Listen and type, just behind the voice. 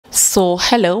So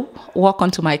hello,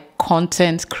 welcome to my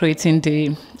content creating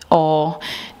day, or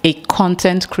a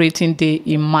content creating day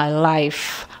in my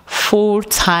life.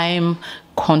 Full-time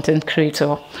content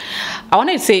creator. I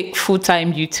wanted to say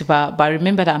full-time YouTuber, but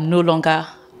remember that I'm no longer,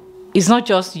 it's not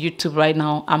just YouTube right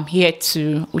now. I'm here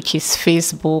too, which is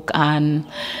Facebook and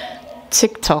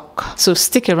TikTok. So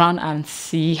stick around and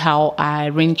see how I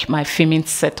arrange my filming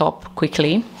setup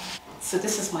quickly. So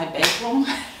this is my bedroom.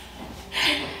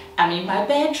 I'm in my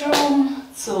bedroom.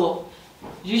 So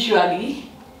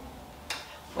usually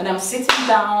when I'm sitting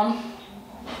down,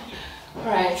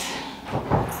 right,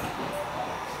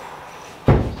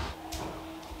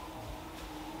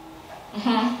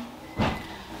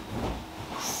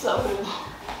 so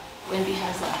Wendy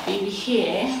has a baby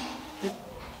here.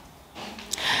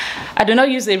 I do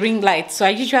not use a ring light, so I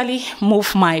usually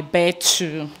move my bed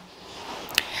to,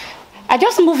 I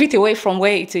just move it away from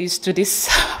where it is to this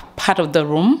part of the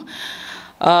room.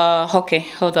 Okay,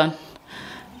 hold on.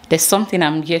 There's something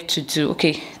I'm yet to do.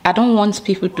 Okay, I don't want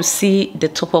people to see the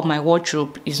top of my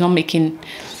wardrobe. It's not making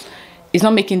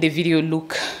the video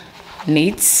look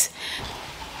neat.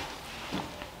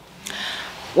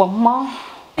 One more.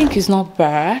 I think it's not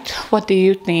bad. What do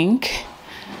you think?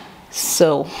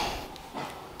 So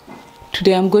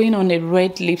today I'm going on a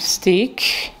red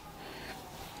lipstick,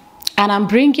 and I'm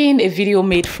bringing a video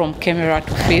made from camera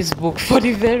to Facebook for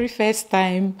the very first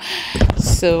time.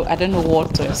 So I don't know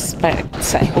what to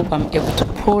expect. I hope I'm able to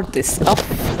pull this off.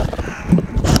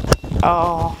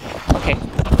 Oh, okay.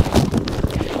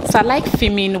 So I like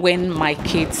filming when my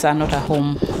kids are not at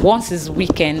home. Once it's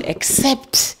weekend,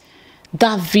 except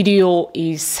that video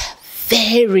is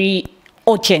very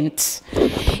urgent.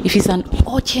 If it's an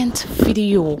urgent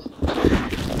video,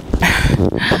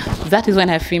 that is when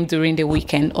I film during the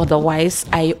weekend. Otherwise,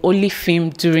 I only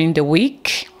film during the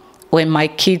week when my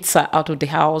kids are out of the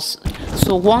house.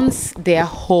 So once they're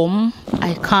home,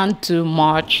 I can't do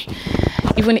much.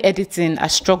 Even editing, I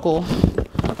struggle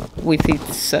with it.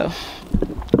 So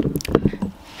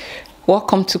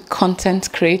welcome to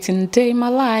content creating day in my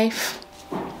life.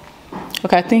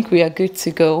 Okay, I think we are good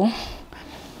to go.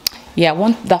 Yeah, I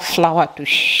want that flower to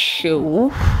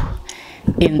show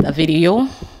in the video.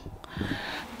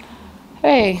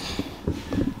 Hey,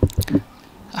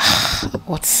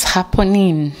 what's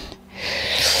happening?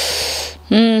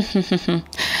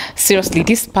 Seriously,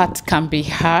 this part can be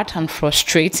hard and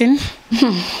frustrating.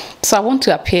 So I want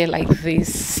to appear like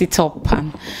this, sit up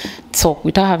and talk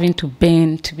without having to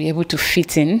bend to be able to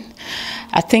fit in.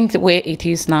 I think the way it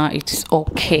is now, it's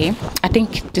okay. I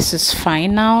think this is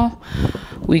fine now.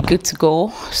 We're good to go.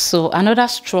 So another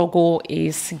struggle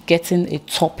is getting a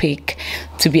topic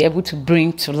to be able to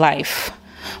bring to life.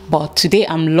 But today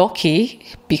I'm lucky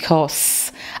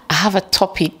because I have a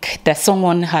topic that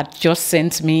someone had just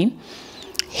sent me.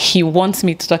 He wants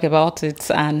me to talk about it,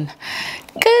 and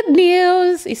good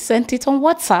news, he sent it on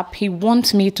WhatsApp. He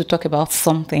wants me to talk about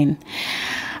something.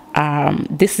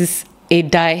 This is a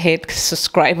die-hard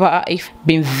subscriber. He's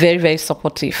been very, very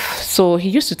supportive. So he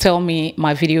used to tell me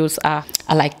my videos are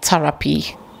like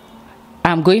therapy.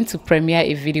 I'm going to premiere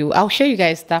a video. I'll show you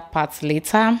guys that part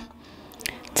later.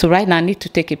 So right now I need to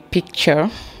take a picture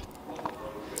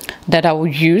that I will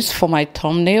use for my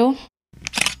thumbnail.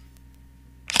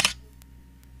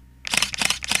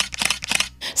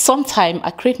 Sometimes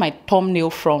I create my thumbnail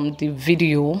from the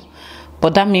video,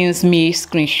 but that means me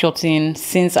screenshotting.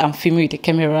 Since I'm filming with the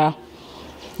camera,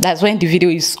 that's when the video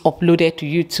is uploaded to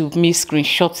YouTube, me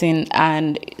screenshotting,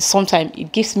 and sometimes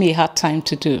it gives me a hard time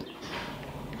to do.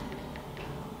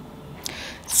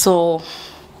 So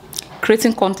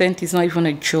creating content is not even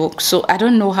a joke. So I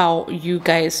don't know how you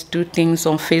guys do things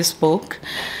on Facebook.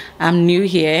 I'm new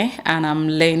here and I'm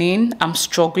learning, I'm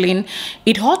struggling.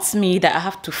 It hurts me that I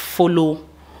have to follow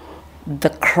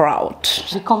the crowd.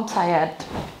 Become tired.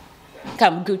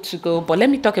 I'm good to go, but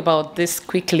let me talk about this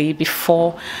quickly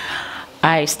before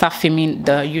I start filming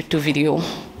the YouTube video.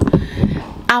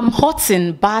 I'm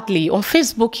hurting badly on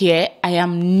Facebook here. I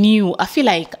am new. I feel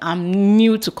like I'm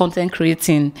new to content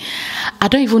creating. I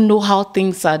don't even know how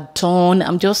things are done.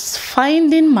 I'm just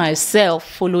finding myself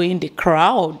following the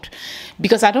crowd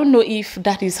because I don't know if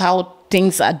that is how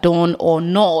things are done or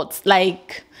not.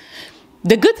 Like,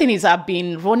 the good thing is I've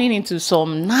been running into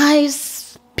some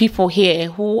nice people here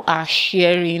who are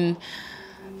sharing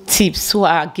tips, who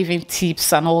are giving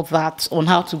tips and all that on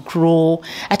how to grow.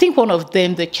 I think one of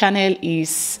them, the channel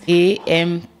is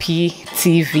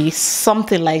AMPTV,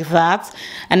 something like that.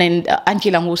 And then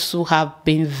Angela Mosu have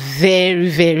been very,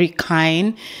 very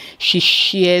kind. She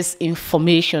shares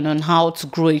information on how to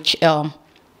grow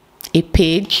a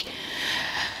page.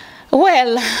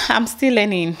 Well, I'm still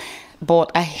learning.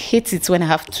 but I hate it when I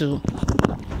have to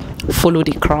follow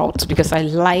the crowd, because I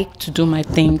like to do my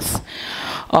things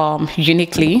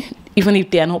uniquely. Even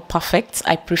if they are not perfect,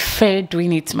 I prefer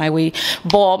doing it my way.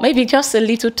 But maybe just a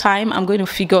little time, I'm going to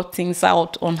figure things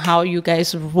out on how you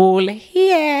guys roll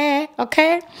here.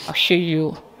 Okay, I'll show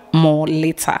you more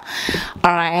later.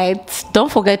 All right, don't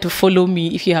forget to follow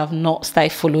me if you have not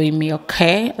started following me.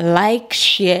 Okay, like,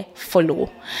 share,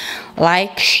 follow,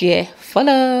 like, share,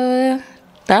 follow.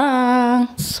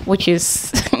 Thanks. Which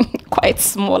is quite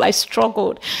small. I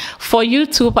struggled. For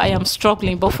YouTube, I am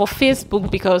struggling, but for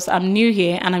Facebook, because I'm new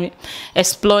here and I'm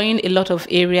exploring a lot of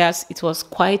areas, it was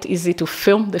quite easy to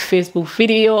film the Facebook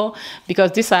video,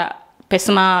 because these are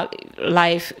personal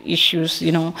life issues,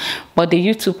 you know. But the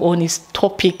YouTube one is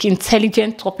topic,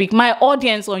 intelligent topic. My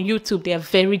audience on YouTube, they are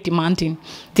very demanding.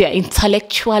 They are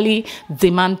intellectually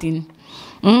demanding.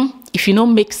 If you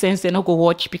don't make sense, they're not go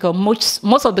watch, because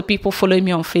most of the people following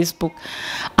me on Facebook,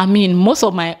 I mean, most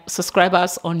of my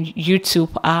subscribers on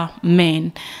YouTube are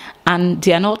men, and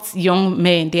they are not young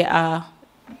men. They are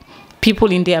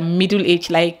people in their middle age,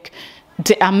 like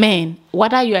they are men.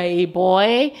 Whether you are a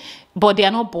boy, but they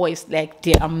are not boys, like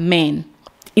they are men,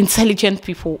 intelligent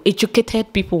people,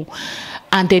 educated people,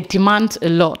 and they demand a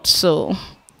lot. So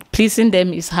pleasing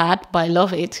them is hard, but I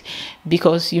love it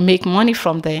because you make money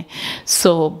from there.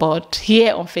 So, but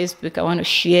here on Facebook, I want to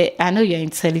share. I know you're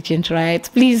intelligent, right?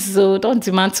 Please, don't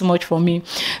demand too much from me.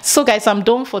 So, guys, I'm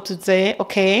done for today.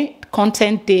 Okay,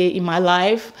 content day in my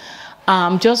life.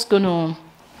 I'm just gonna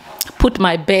put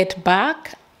my bed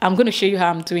back. I'm going to show you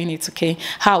how I'm doing it. Okay,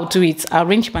 how I'll do it. I'll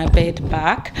arrange my bed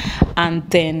back, and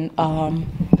then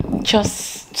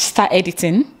just start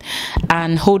editing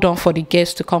and hold on for the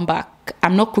guests to come back.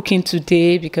 I'm not cooking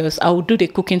today because I will do the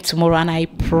cooking tomorrow, and I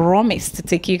promise to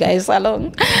take you guys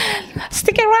along.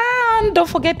 Stick around. Don't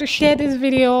forget to share this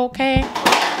video. Okay,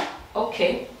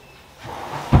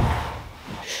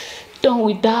 done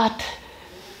with that.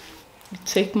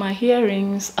 Take my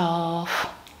earrings off.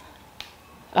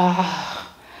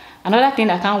 Another thing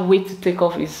I can't wait to take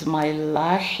off is my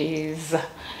lashes.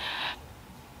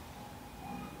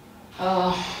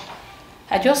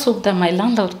 I just hope that my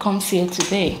landlord comes here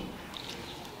today,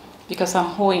 because I'm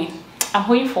hoeing. I'm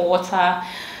hoeing for water,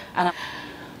 and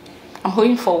I'm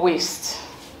hoeing for waste.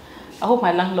 I hope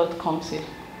my landlord comes here.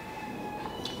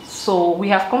 So we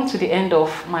have come to the end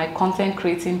of my content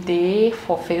creating day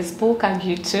for Facebook and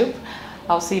YouTube.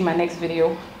 I'll see you in my next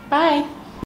video. Bye.